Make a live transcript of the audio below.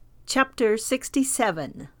Chapter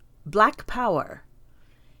 67, Black Power.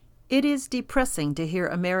 It is depressing to hear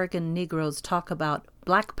American Negroes talk about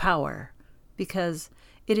black power because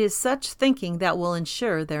it is such thinking that will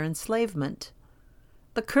ensure their enslavement.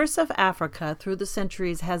 The curse of Africa through the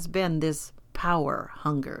centuries has been this power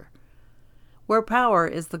hunger. Where power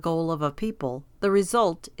is the goal of a people, the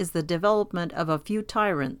result is the development of a few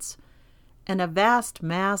tyrants and a vast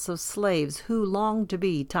mass of slaves who long to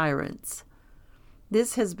be tyrants.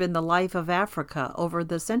 This has been the life of Africa over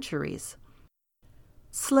the centuries.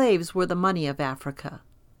 Slaves were the money of Africa.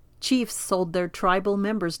 Chiefs sold their tribal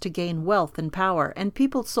members to gain wealth and power, and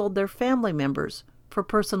people sold their family members for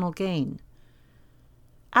personal gain.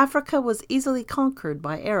 Africa was easily conquered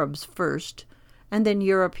by Arabs first, and then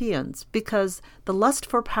Europeans, because the lust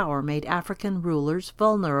for power made African rulers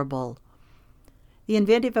vulnerable. The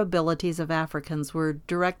inventive abilities of Africans were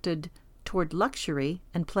directed toward luxury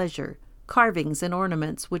and pleasure, carvings and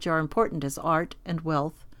ornaments which are important as art and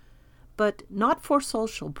wealth, but not for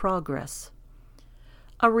social progress.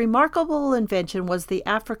 A remarkable invention was the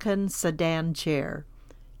African sedan chair.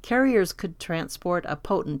 Carriers could transport a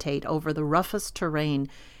potentate over the roughest terrain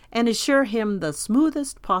and assure him the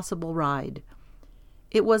smoothest possible ride.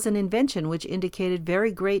 It was an invention which indicated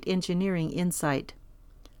very great engineering insight.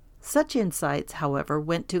 Such insights, however,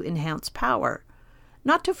 went to enhance power,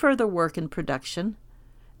 not to further work in production.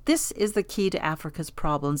 This is the key to Africa's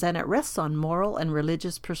problems, and it rests on moral and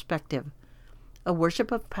religious perspective, a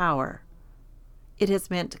worship of power. It has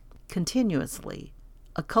meant continuously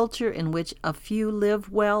a culture in which a few live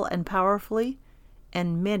well and powerfully,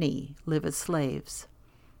 and many live as slaves.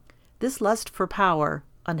 This lust for power,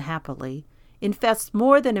 unhappily, infests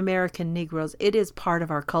more than American Negroes. It is part of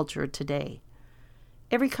our culture today.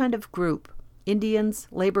 Every kind of group, Indians,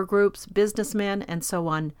 labor groups, businessmen, and so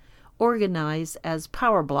on, organize as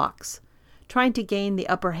power blocks, trying to gain the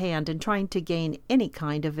upper hand and trying to gain any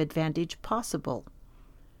kind of advantage possible.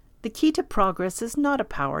 The key to progress is not a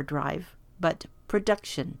power drive, but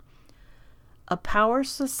production. A power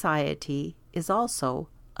society is also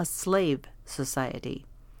a slave society,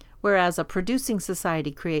 whereas a producing society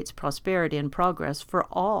creates prosperity and progress for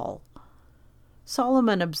all.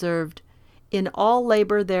 Solomon observed, "In all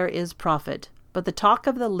labor there is profit, but the talk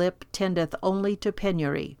of the lip tendeth only to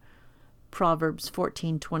penury." Proverbs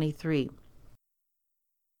 14:23.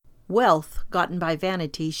 Wealth gotten by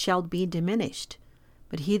vanity shall be diminished,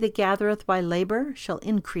 but he that gathereth by labor shall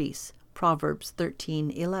increase. Proverbs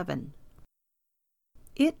 13:11.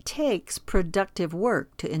 It takes productive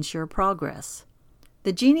work to ensure progress.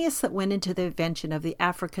 The genius that went into the invention of the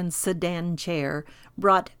African sedan chair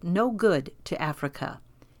brought no good to Africa.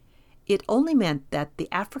 It only meant that the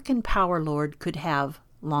African power lord could have,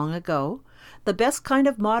 long ago, the best kind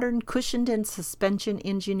of modern cushioned and suspension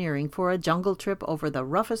engineering for a jungle trip over the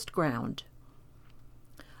roughest ground.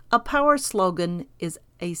 A power slogan is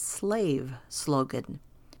a slave slogan.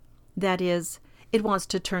 That is, it wants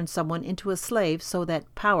to turn someone into a slave so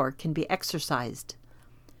that power can be exercised.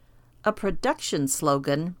 A production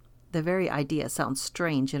slogan, the very idea sounds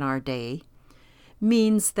strange in our day,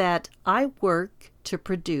 means that I work to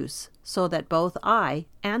produce so that both I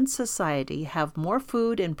and society have more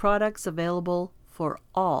food and products available for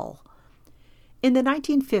all. In the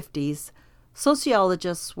 1950s,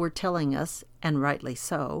 sociologists were telling us, and rightly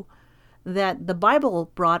so, that the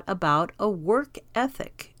Bible brought about a work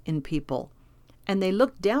ethic in people, and they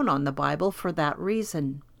looked down on the Bible for that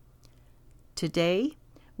reason. Today,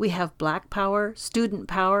 we have black power, student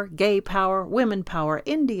power, gay power, women power,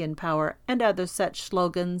 Indian power, and other such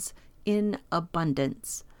slogans in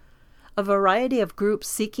abundance. A variety of groups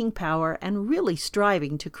seeking power and really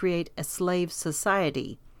striving to create a slave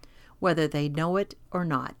society, whether they know it or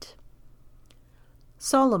not.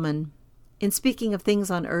 Solomon, in speaking of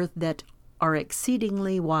things on earth that are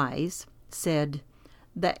exceedingly wise, said,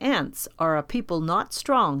 "The ants are a people not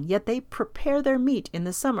strong, yet they prepare their meat in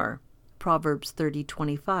the summer." Proverbs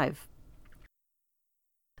 30:25.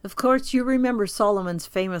 Of course, you remember Solomon's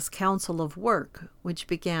famous counsel of work, which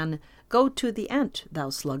began, "Go to the ant, thou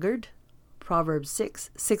sluggard." Proverbs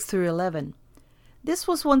 6:6-11. This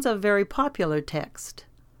was once a very popular text.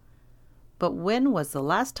 But when was the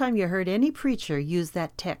last time you heard any preacher use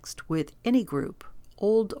that text with any group,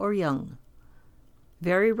 old or young?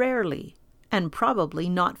 Very rarely, and probably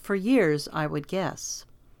not for years, I would guess.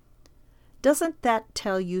 Doesn't that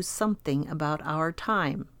tell you something about our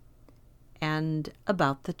time and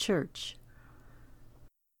about the church?